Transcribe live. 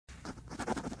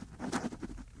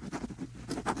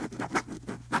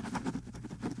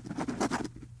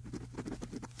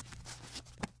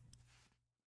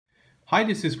Hi,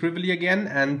 this is Scrively again,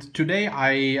 and today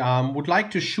I would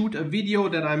like to shoot a video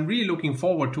that I'm really looking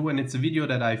forward to, and it's a video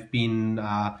that I've been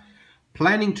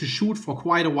planning to shoot for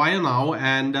quite a while now,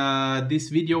 and this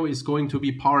video is going to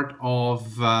be part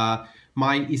of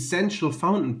my Essential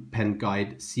Fountain Pen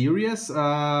Guide series,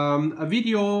 a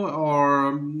video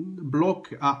or blog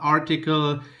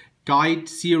article guide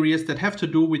series that have to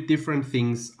do with different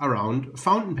things around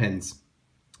fountain pens.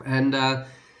 And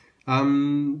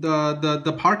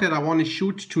the part that I want to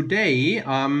shoot today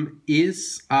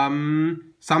is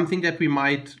something that we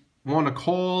might want to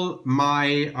call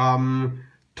my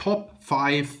top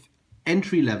 5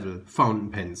 entry-level fountain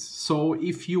pens. So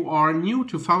if you are new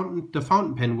to the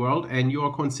fountain pen world and you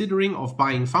are considering of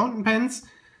buying fountain pens,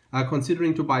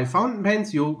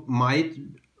 you might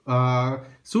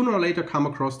sooner or later come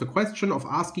across the question of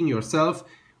asking yourself,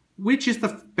 which is the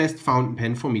best fountain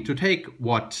pen for me to take?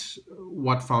 What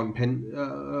fountain pen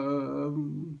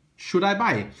should I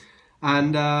buy?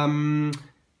 And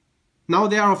now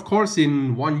there are, of course,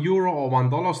 in €1 or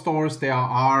 $1 stores, there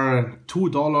are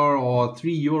 $2 or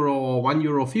 €3 or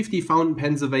 €1.50 fountain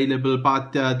pens available,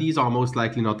 but these are most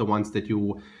likely not the ones that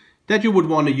you would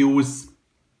want to use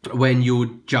when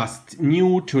you just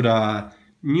new to the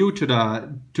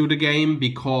game,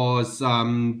 because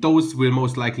those will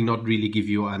most likely not really give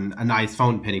you a nice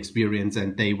fountain pen experience,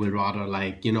 and they will rather,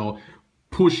 like, you know,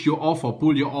 push you off or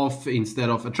pull you off instead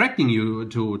of attracting you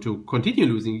to continue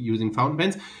using fountain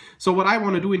pens. So what I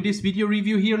want to do in this video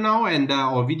review here now, and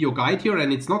or video guide here,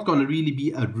 and it's not going to really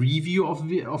be a review of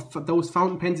those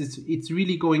fountain pens, it's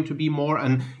really going to be more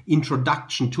an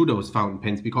introduction to those fountain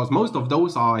pens, because most of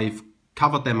those I've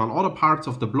covered them on other parts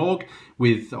of the blog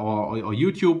with or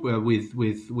YouTube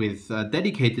with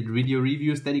dedicated video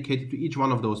reviews dedicated to each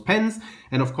one of those pens.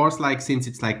 And of course, like, since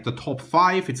it's like the top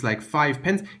 5, it's like 5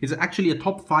 pens. It's actually a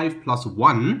top 5 plus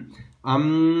 1.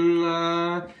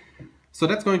 So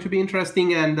that's going to be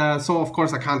interesting. And so of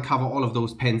course I can't cover all of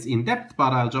those pens in depth,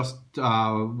 but I'll just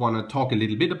want to talk a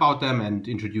little bit about them and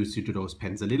introduce you to those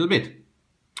pens a little bit.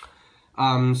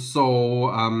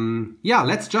 Yeah,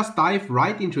 let's just dive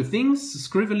right into things.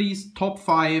 Scrively's top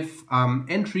 5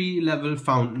 entry-level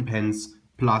fountain pens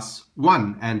plus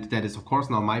 1, and that is of course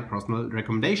now my personal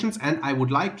recommendations. And I would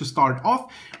like to start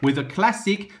off with a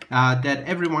classic that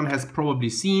everyone has probably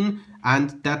seen,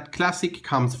 and that classic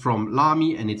comes from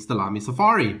Lamy, and it's the Lamy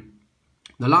Safari.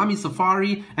 The Lamy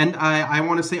Safari, and I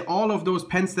want to say all of those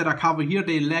pens that I cover here,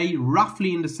 they lay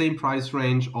roughly in the same price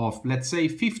range of, let's say,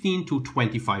 15 to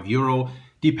 25 euro,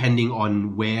 depending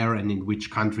on where and in which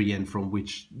country and from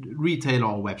which retailer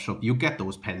or web shop you get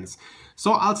those pens.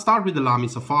 So I'll start with the Lamy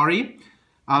Safari.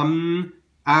 And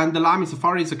the Lamy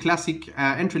Safari is a classic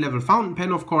entry-level fountain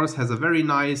pen, of course, has a very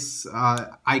nice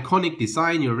iconic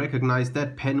design. You'll recognize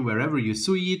that pen wherever you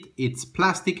see it. It's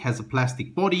plastic, has a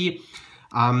plastic body.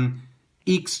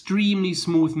 Extremely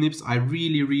smooth nips. I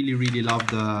really love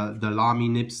the Lamy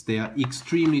nips. They are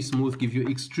extremely smooth, give you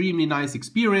extremely nice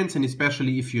experience, and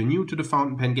especially if you're new to the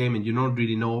fountain pen game and you don't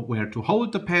really know where to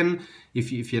hold the pen,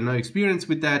 if you're no experienced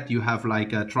with that, you have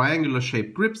like a triangular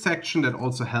shaped grip section that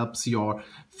also helps your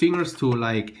fingers to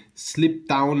like slip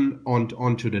down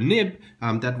onto the nib.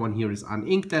 That one here is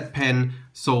uninked, that pen,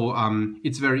 so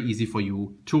it's very easy for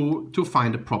you to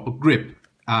find a proper grip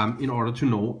in order to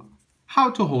know how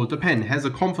to hold the pen. Has a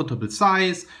comfortable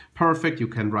size, perfect. You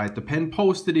can write the pen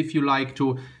posted if you like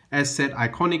to. As said,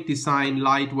 iconic design,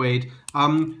 lightweight.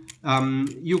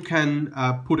 You can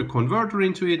put a converter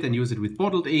into it and use it with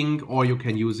bottled ink, or you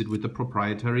can use it with the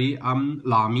proprietary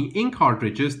Lamy ink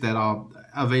cartridges that are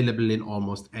available in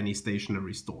almost any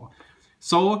stationery store.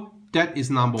 So that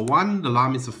is number 1, the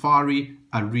Lamy Safari,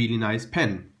 a really nice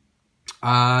pen.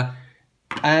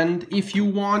 And if you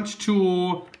want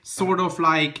to sort of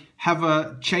like have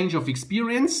a change of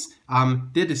experience,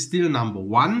 that is still number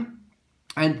 1.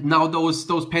 And now those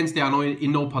pens, they are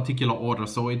in no particular order,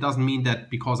 so it doesn't mean that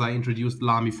because I introduced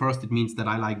Lamy first it means that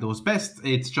I like those best.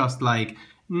 It's just like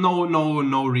no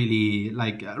really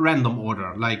like random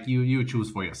order, like you choose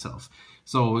for yourself.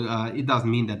 So it doesn't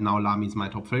mean that now Lamy is my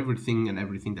top favorite thing and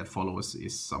everything that follows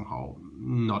is somehow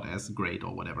not as great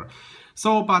or whatever.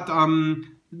 So, but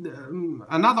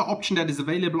another option that is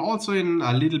available also in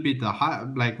a little bit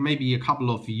like maybe a couple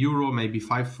of euro, maybe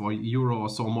 5 euro or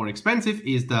so more expensive,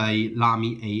 is the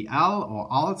Lamy AL or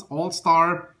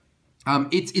All-Star.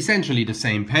 It's essentially the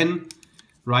same pen,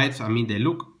 right? I mean, they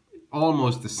look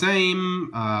almost the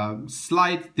same,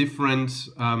 slight difference,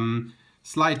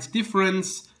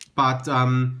 but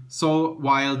so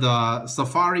while the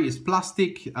Safari is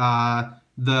plastic,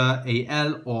 the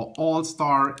AL or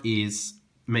All-Star is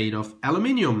made of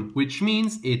aluminium, which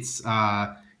means it's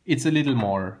a little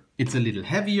more It's a little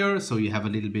heavier, so you have a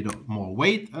little bit more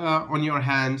weight on your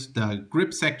hand. The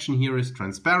grip section here is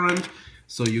transparent,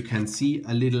 so you can see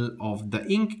a little of the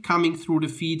ink coming through the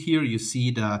feed here. You see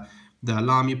the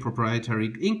Lamy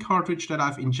proprietary ink cartridge that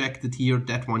I've injected here.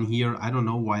 That one here, I don't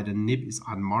know why the nib is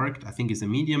unmarked. I think it's a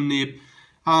medium nib.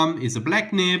 Is a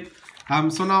black nib.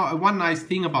 So now one nice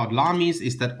thing about Lamys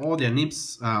is that all their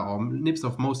nibs or nibs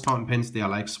of most fountain pens, they are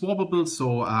like swappable.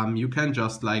 So you can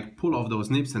just like pull off those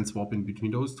nibs and swap in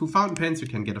between those two fountain pens. You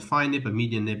can get a fine nib, a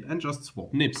medium nib, and just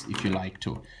swap nibs if you like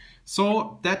to.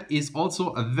 So that is also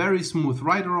a very smooth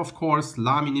writer, of course.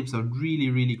 Lamy nibs are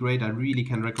really great. I really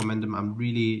can recommend them. I'm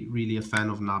really a fan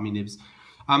of Lamy nibs.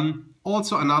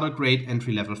 Also another great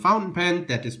entry-level fountain pen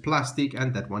that is plastic,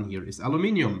 and that one here is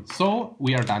aluminium. So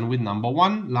we are done with number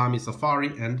 1, Lamy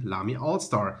Safari and Lamy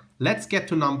All-Star. Let's get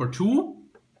to number 2.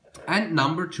 And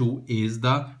number 2 is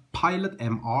the Pilot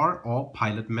MR or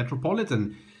Pilot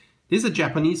Metropolitan. This is a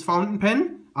Japanese fountain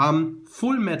pen.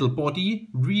 Full metal body,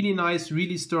 really nice,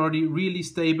 really sturdy, really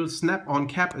stable, snap-on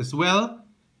cap as well.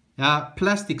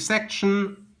 Plastic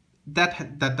section.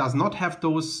 That does not have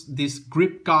this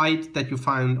grip guide that you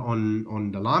find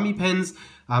on the Lamy pens,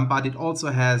 but it also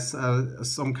has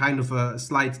some kind of a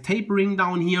slight tapering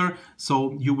down here,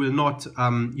 so you will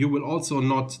also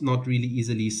not really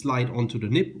easily slide onto the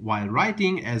nib while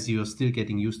writing, as you're still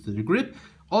getting used to the grip.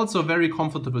 Also very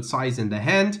comfortable size in the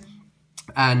hand,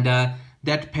 and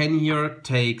that pen here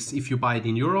takes, if you buy it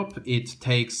in Europe, it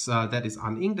takes, that is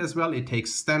uninked as well, it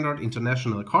takes standard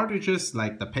international cartridges,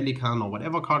 like the Pelican or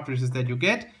whatever cartridges that you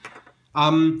get.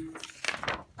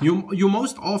 You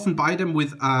most often buy them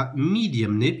with a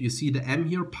medium nib. You see the M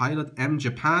here, Pilot M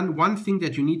Japan. One thing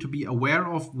that you need to be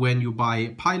aware of when you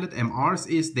buy Pilot MRs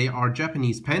is they are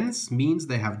Japanese pens, means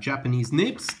they have Japanese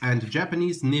nibs, and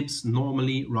Japanese nibs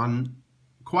normally run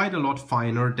quite a lot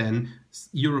finer than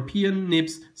European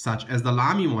nibs, such as the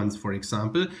Lamy ones, for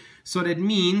example. So that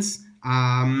means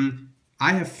I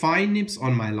have fine nibs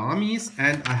on my Lamys,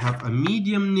 and I have a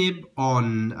medium nib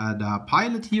on the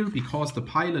Pilot here, because the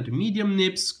Pilot medium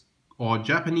nibs or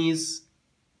Japanese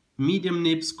medium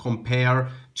nibs compare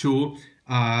to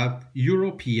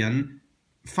European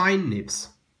fine nibs.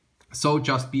 So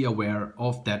just be aware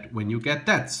of that when you get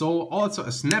that. So also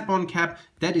a snap-on cap,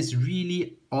 that is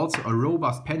really also a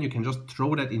robust pen. You can just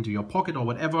throw that into your pocket or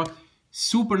whatever.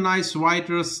 Super nice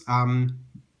writers,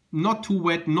 not too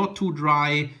wet, not too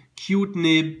dry, cute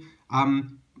nib.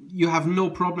 You have no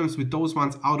problems with those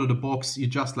ones out of the box. You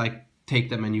just like take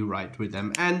them and you write with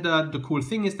them. And the cool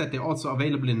thing is that they're also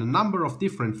available in a number of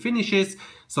different finishes.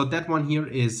 So that one here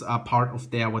is a part of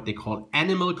their what they call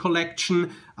animal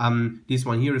collection. This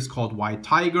one here is called White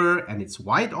Tiger, and it's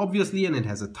white obviously, and it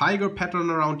has a tiger pattern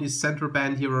around this center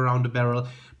band here around the barrel.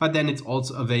 But then it's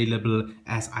also available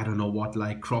as, I don't know what,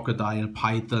 like crocodile,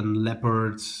 python,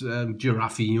 leopard,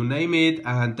 giraffe, you name it.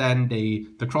 And then the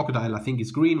crocodile, I think,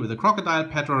 is green with a crocodile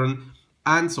pattern,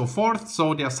 and so forth.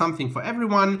 So there's something for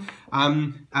everyone.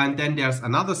 And then there's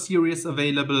another series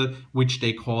available, which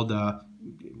they call the,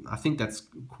 I think that's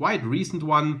quite recent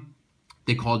one,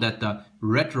 they call that the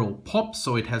Retro Pop.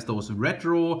 So it has those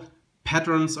retro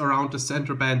patterns around the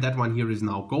center band. That one here is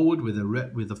now gold with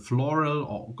a floral,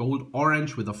 or gold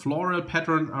orange with a floral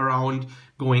pattern around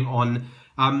going on.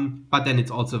 But then it's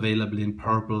also available in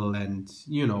purple, and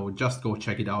you know, just go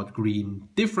check it out, green,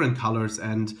 different colors,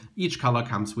 and each color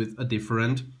comes with a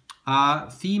different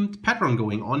themed pattern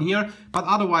going on here. But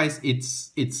otherwise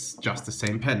it's just the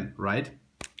same pen, right?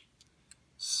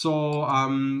 So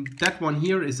that one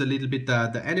here is a little bit,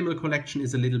 the animal collection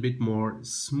is a little bit more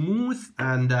smooth,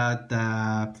 and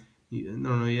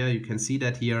you can see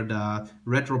that here the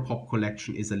Retro Pop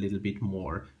collection is a little bit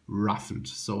more roughened.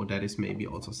 So that is maybe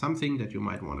also something that you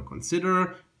might want to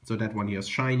consider. So that one here is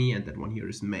shiny, and that one here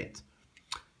is matte.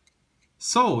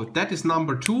 So that is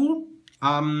number 2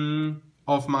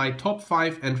 of my top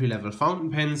 5 entry-level fountain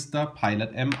pens, the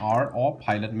Pilot MR or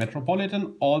Pilot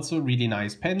Metropolitan. Also really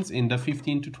nice pens in the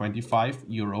 15 to 25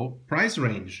 euro price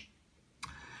range.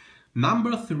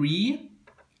 Number 3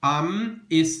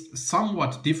 is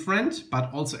somewhat different,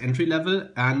 but also entry-level,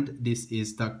 and this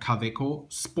is the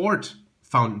Kaweco Sport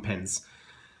fountain pens.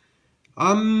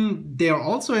 They are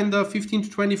also in the 15 to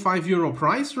 25 euro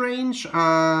price range. They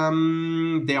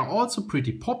are also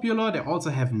pretty popular. They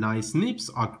also have nice nibs,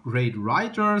 are great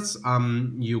writers.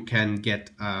 You can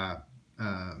get, no,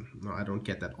 I don't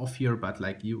get that off here, but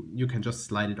like you can just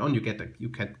slide it on. You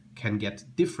can get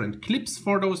different clips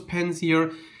for those pens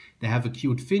here. They have a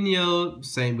cute finial,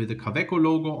 same with the Kaweco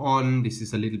logo on. This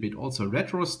is a little bit also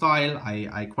retro style.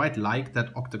 I quite like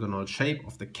that octagonal shape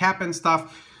of the cap and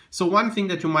stuff. So one thing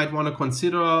that you might want to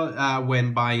consider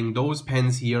when buying those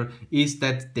pens here is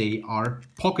that they are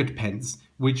pocket pens,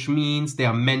 which means they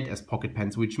are meant as pocket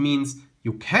pens, which means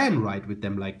you can write with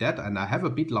them like that, and I have a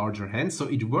bit larger hand, so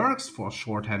it works for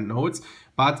shorthand notes,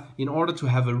 but in order to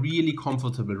have a really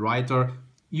comfortable writer,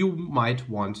 you might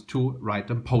want to write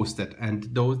them posted. And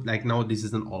those, like now, this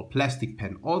is an all plastic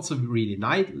pen, also really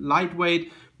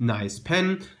lightweight, nice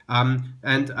pen,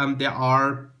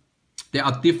 there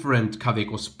are different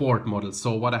Kaweco Sport models.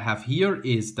 So what I have here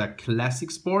is the Classic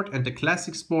Sport, and the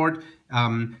Classic Sport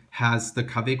has the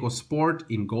Kaweco Sport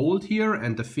in gold here,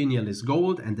 and the finial is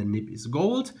gold and the nib is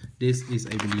gold. This is,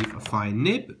 I believe, a fine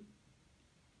nib,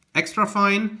 extra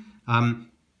fine,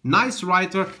 nice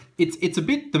writer. It's a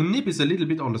bit, the nib is a little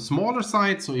bit on the smaller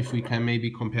side, so if we can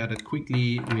maybe compare that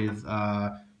quickly with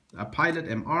a Pilot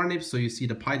MR nib. So you see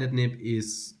the Pilot nib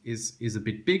is a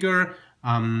bit bigger.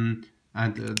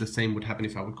 And the same would happen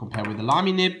if I would compare with the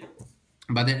Lamy nib.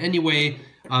 But then anyway,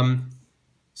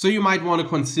 so you might want to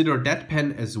consider that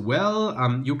pen as well.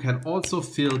 You can also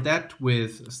fill that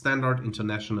with standard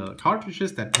international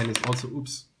cartridges. That pen is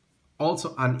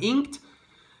also uninked.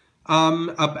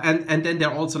 And then there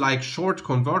are also like short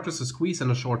converters, a squeeze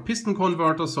and a short piston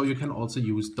converter. So you can also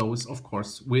use those, of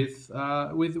course, with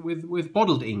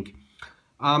bottled ink.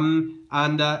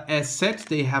 As said,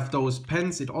 they have those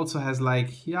pens. It also has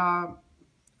like, yeah,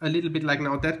 a little bit like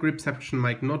now that grip section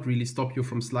might not really stop you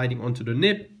from sliding onto the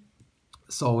nib.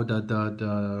 So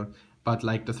but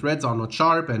like the threads are not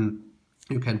sharp, and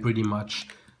you can pretty much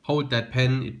hold that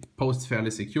pen. It posts fairly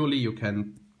securely. You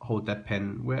can hold that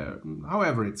pen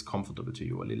however it's comfortable to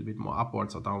you, a little bit more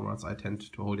upwards or downwards. I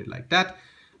tend to hold it like that.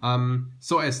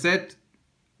 So as said,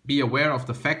 be aware of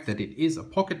the fact that it is a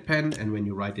pocket pen, and when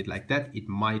you write it like that, it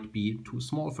might be too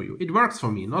small for you. It works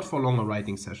for me, not for longer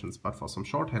writing sessions, but for some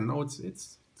shorthand notes,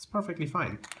 it's perfectly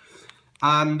fine.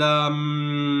 And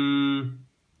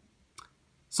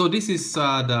so this is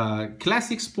the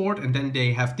Classic Sport, and then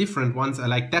they have different ones.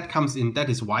 Like that comes in, that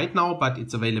is white now, but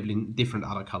it's available in different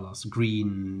other colors,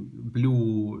 green,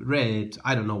 blue, red,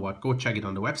 I don't know what. Go check it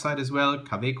on the website as well,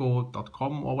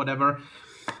 kaweco.com or whatever.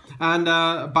 And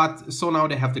but so now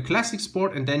they have the Classic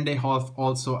Sport, and then they have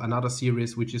also another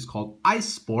series which is called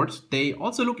Ice Sport. They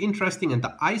also look interesting, and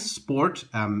the Ice Sport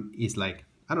is like,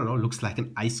 I don't know, looks like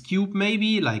an ice cube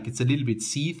maybe, like it's a little bit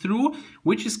see-through,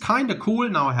 which is kind of cool.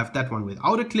 Now I have that one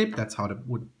without a clip. That's how the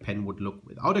pen would look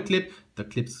without a clip. The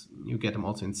clips, you get them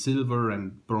also in silver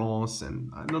and bronze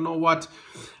and I don't know what.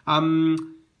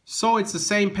 So it's the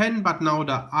same pen, but now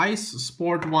the Ice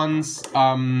Sport ones,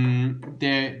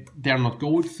 they're not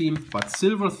gold themed, but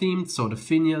silver themed. So the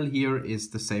finial here is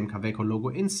the same Kaweco logo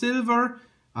in silver.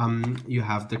 You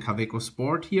have the Kaweco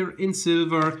Sport here in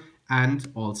silver,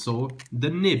 and also the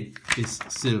nib is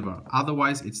silver.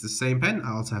 Otherwise, it's the same pen.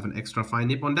 I also have an extra fine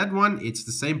nib on that one. It's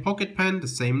the same pocket pen, the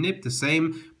same nib, the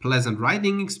same pleasant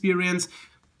writing experience.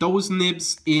 Those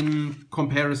nibs in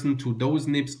comparison to those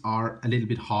nibs are a little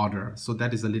bit harder. So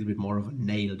that is a little bit more of a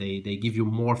nail. They give you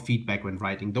more feedback when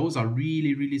writing. Those are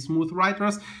really, really smooth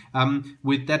writers.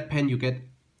 With that pen, you get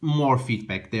more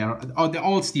feedback. They're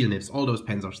all steel nibs. All those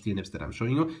pens are steel nibs that I'm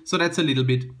showing you. So that's a little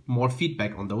bit more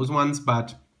feedback on those ones,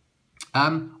 but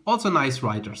also nice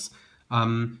writers.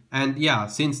 And yeah,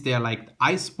 since they're like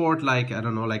Ice Sport, like, I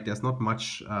don't know, like there's not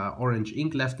much orange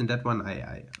ink left in that one.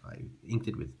 I inked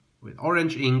it with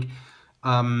orange ink.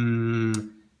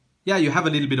 Yeah, you have a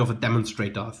little bit of a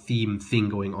demonstrator theme thing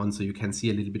going on, so you can see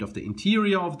a little bit of the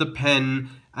interior of the pen.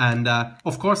 And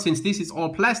of course, since this is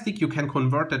all plastic, you can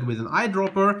convert that with an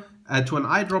eyedropper to an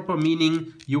eyedropper,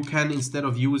 meaning you can, instead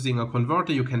of using a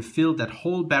converter, you can fill that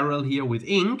whole barrel here with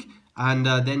ink, and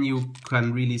then you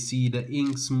can really see the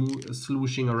ink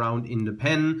slooshing around in the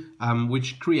pen,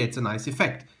 which creates a nice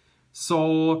effect.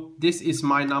 So this is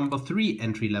my number 3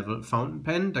 entry-level fountain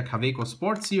pen, the Kaweco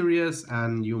Sport series,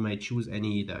 and you may choose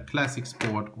any, the Classic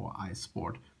Sport or Ice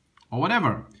Sport or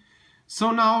whatever.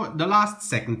 So now the last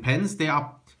second pens,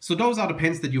 so those are the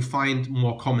pens that you find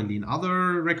more commonly in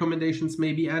other recommendations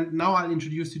maybe, and now I'll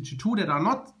introduce you to 2 that are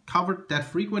not covered that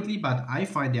frequently, but I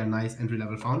find they are nice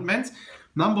entry-level fountain pens.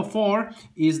 Number 4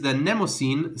 is the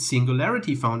Mnemosyne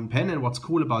Singularity fountain pen, and what's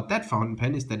cool about that fountain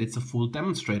pen is that it's a full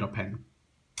demonstrator pen.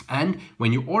 And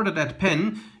when you order that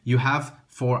pen, you have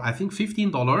for, I think,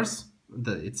 $15,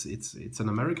 it's an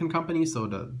American company, so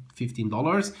the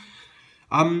 $15,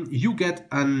 you get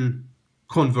an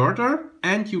converter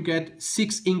and you get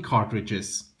 6 ink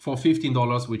cartridges for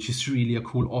 $15, which is really a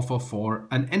cool offer for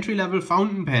an entry-level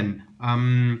fountain pen.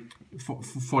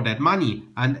 for that money.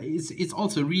 And it's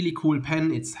also a really cool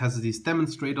pen. It has this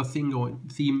demonstrator thing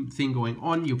going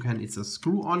on. It's a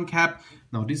screw-on cap.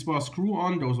 Now this was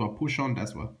screw-on, those were push-on,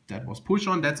 that was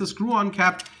push-on. That's a screw-on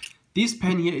cap. This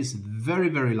pen here is very,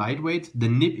 very lightweight. The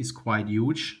nib is quite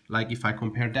huge. Like if I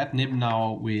compare that nib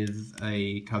now with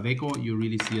a Kaweco, you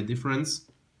really see a difference.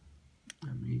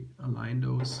 Let me align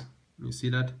those. You see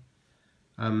that?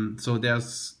 So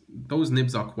those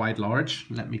nibs are quite large.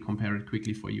 Let me compare it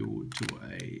quickly for you to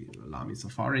a Lamy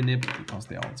Safari nib, because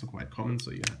they are also quite common.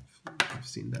 So you have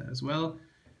seen that as well.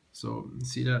 So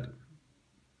see that?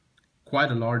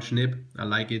 Quite a large nib. I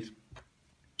like it.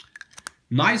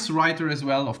 Nice writer as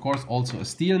well. Of course, also a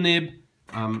steel nib.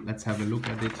 Let's have a look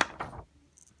at it.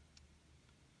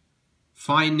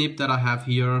 Fine nib that I have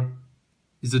here.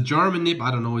 It's a German nib.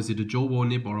 I don't know, is it a Jowo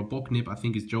nib or a Bock nib? I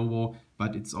think it's Jowo,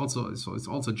 but it's also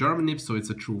German nib, so it's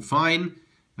a true fine.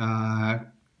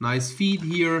 Nice feed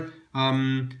here.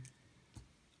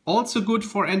 Also good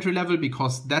for entry level,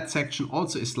 because that section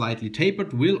also is slightly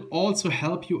tapered. Will also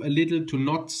help you a little to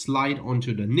not slide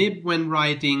onto the nib when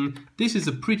writing. This is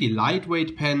a pretty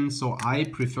lightweight pen, so I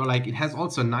prefer, like, it has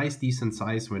also a nice decent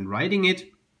size when writing it.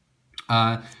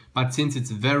 But since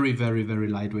it's very, very, very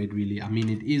lightweight, really, I mean,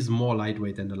 it is more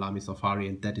lightweight than the Lamy Safari,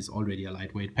 and that is already a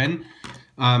lightweight pen.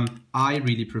 I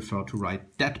really prefer to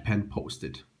write that pen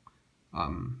posted.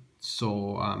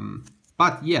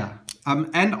 But yeah,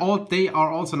 and they are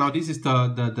also, now this is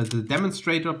the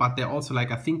demonstrator, but they're also,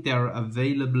 like, I think they're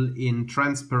available in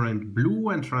transparent blue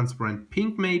and transparent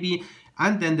pink maybe,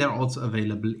 and then they're also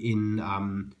available in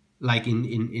like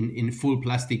in full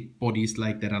plastic bodies,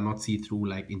 like that are not see-through,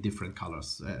 like in different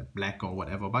colors, black or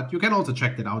whatever. But you can also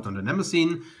check that out on the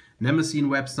Nemosine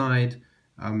website.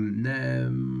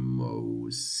 Nemosine,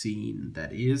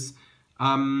 that is.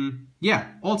 Yeah,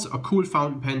 also a cool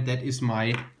fountain pen. That is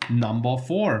my number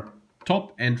 4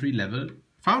 top entry-level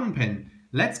fountain pen.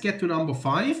 Let's get to number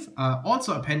 5.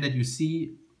 Also a pen that you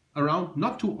see around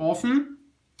not too often,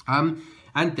 and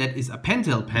that is a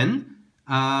Pentel pen.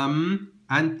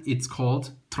 And it's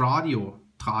called Tradio,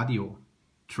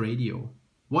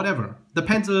 whatever. The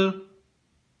Pentel,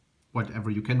 whatever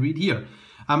you can read here,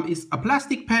 is a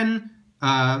plastic pen.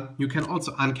 You can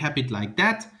also uncap it like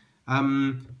that.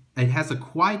 It has a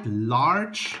quite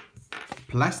large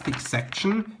plastic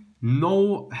section.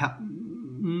 No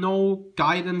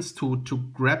guidance to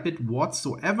grab it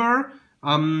whatsoever.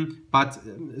 But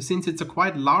since it's a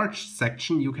quite large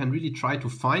section, you can really try to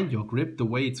find your grip the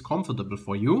way it's comfortable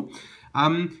for you.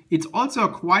 It's also a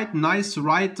quite nice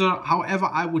writer. However,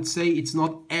 I would say it's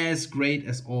not as great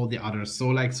as all the others.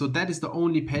 So that is the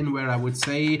only pen where I would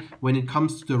say, when it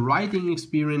comes to the writing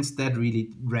experience, that really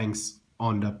ranks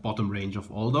on the bottom range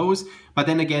of all those. But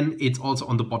then again, it's also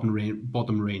on the bottom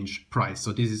range price.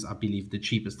 So this is, I believe, the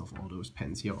cheapest of all those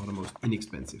pens here, or the most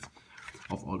inexpensive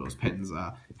of all those pens.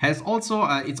 It's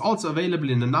also available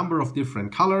in a number of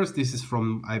different colors. This is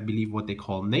from, I believe, what they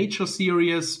call Nature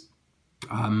series.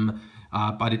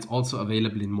 But it's also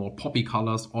available in more poppy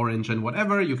colors, orange and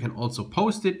whatever. You can also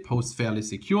post fairly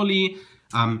securely.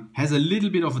 Has a little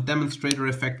bit of a demonstrator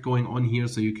effect going on here,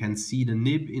 so you can see the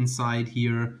nib inside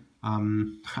here. I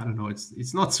don't know,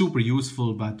 it's not super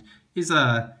useful, but is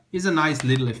a nice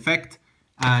little effect.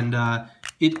 And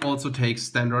it also takes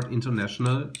standard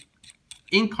international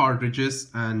ink cartridges,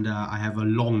 and I have a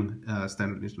long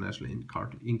standard international ink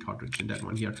cartridge in that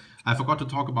one here. I forgot to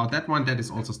talk about that one. That is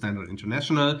also standard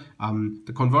international.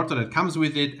 The converter that comes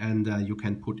with it, and you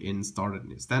can put in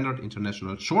standard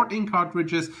international short ink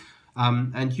cartridges.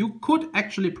 And you could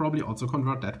actually probably also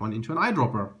convert that one into an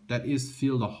eyedropper. That is,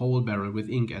 fill the whole barrel with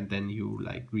ink, and then you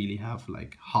really have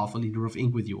like half a liter of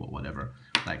ink with you or whatever.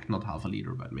 Like not half a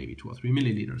liter, but maybe 2 or 3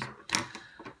 milliliters.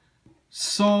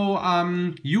 So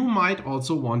you might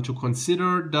also want to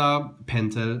consider the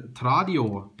Pentel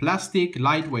Tradio plastic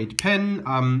lightweight pen.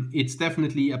 It's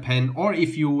definitely a pen, or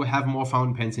if you have more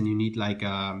fountain pens and you need like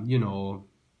a,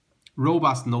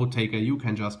 robust note taker, you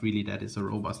can just that is a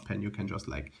robust pen. You can just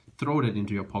like throw that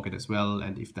into your pocket as well,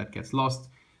 and if that gets lost,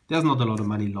 there's not a lot of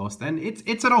money lost, and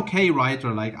it's an okay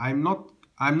writer. Like I'm not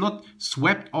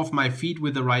swept off my feet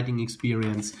with the writing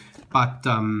experience, but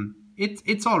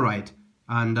it's all right.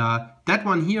 And that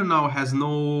one here now has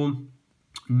no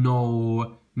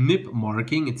nib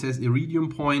marking. It says iridium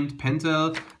point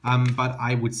Pentel, but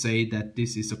I would say that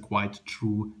this is a quite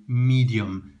true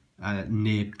medium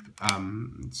nib.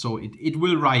 So it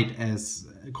will write as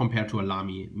compared to a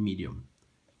Lamy medium,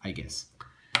 I guess.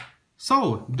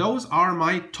 So those are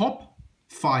my top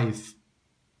 5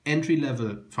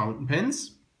 entry-level fountain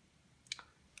pens.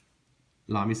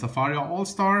 Lamy Safaria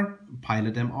All-Star,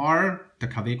 Pilot MR, the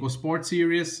Kaweco Sport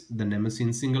Series, the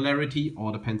Nemesis Singularity,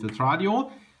 or the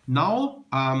Penteltradio. Now,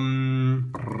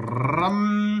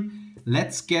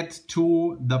 let's get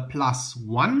to the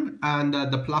 +1. And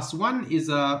the +1 is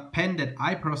a pen that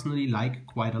I personally like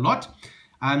quite a lot.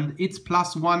 And it's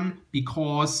 +1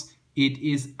 because it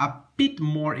is a bit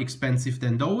more expensive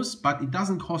than those, but it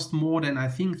doesn't cost more than, I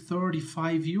think,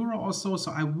 35 euro or so.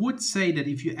 So I would say that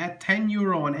if you add 10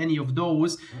 euro on any of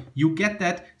those, you get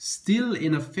that still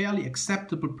in a fairly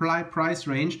acceptable price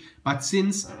range. But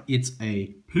since it's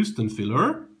a piston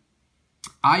filler,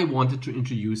 I wanted to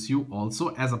introduce you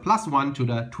also as a +1 to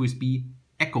the TWSBI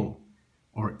Echo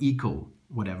or Eco,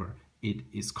 whatever it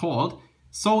is called.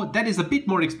 So that is a bit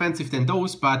more expensive than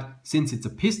those, but since it's a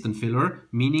piston filler,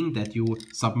 meaning that you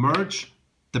submerge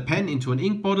the pen into an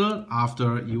ink bottle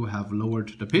after you have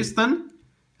lowered the piston,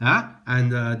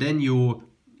 and then you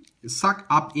suck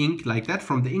up ink like that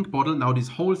from the ink bottle. Now this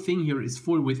whole thing here is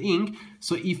full with ink.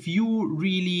 So if you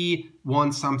really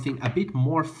want something a bit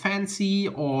more fancy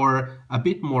or a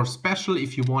bit more special,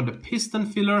 if you want a piston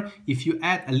filler, if you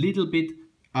add a little bit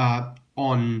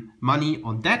on money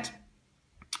on that,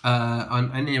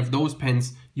 on any of those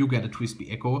pens, you get a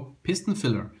TWSBI Echo piston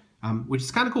filler, which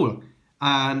is kind of cool.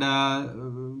 And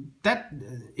that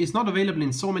is not available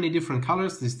in so many different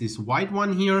colors. There's this white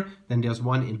one here, then there's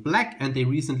one in black, and they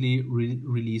recently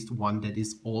released one that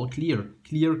is all clear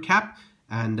cap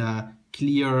and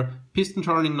clear piston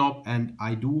turning knob, and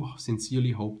I do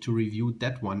sincerely hope to review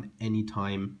that one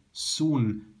anytime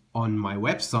soon on my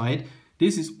website.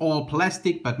 This is all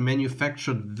plastic, but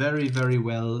manufactured very, very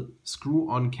well.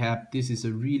 Screw-on cap. This is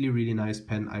a really, really nice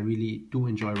pen. I really do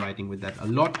enjoy writing with that a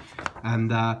lot.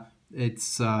 And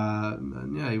it's,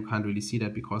 yeah, you can't really see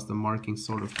that because the marking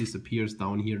sort of disappears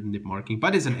down here, the nib marking.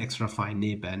 But it's an extra fine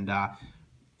nib, and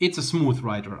it's a smooth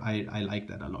writer. I like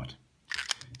that a lot.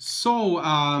 So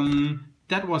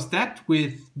that was that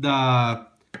with the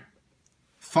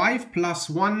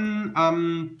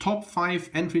 5+1 top 5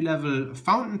 entry-level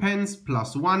fountain pens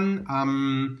 +1.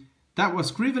 That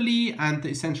was Scrively and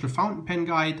the Essential Fountain Pen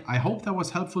Guide. I hope that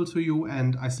was helpful to you,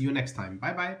 and I see you next time.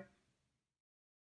 Bye bye.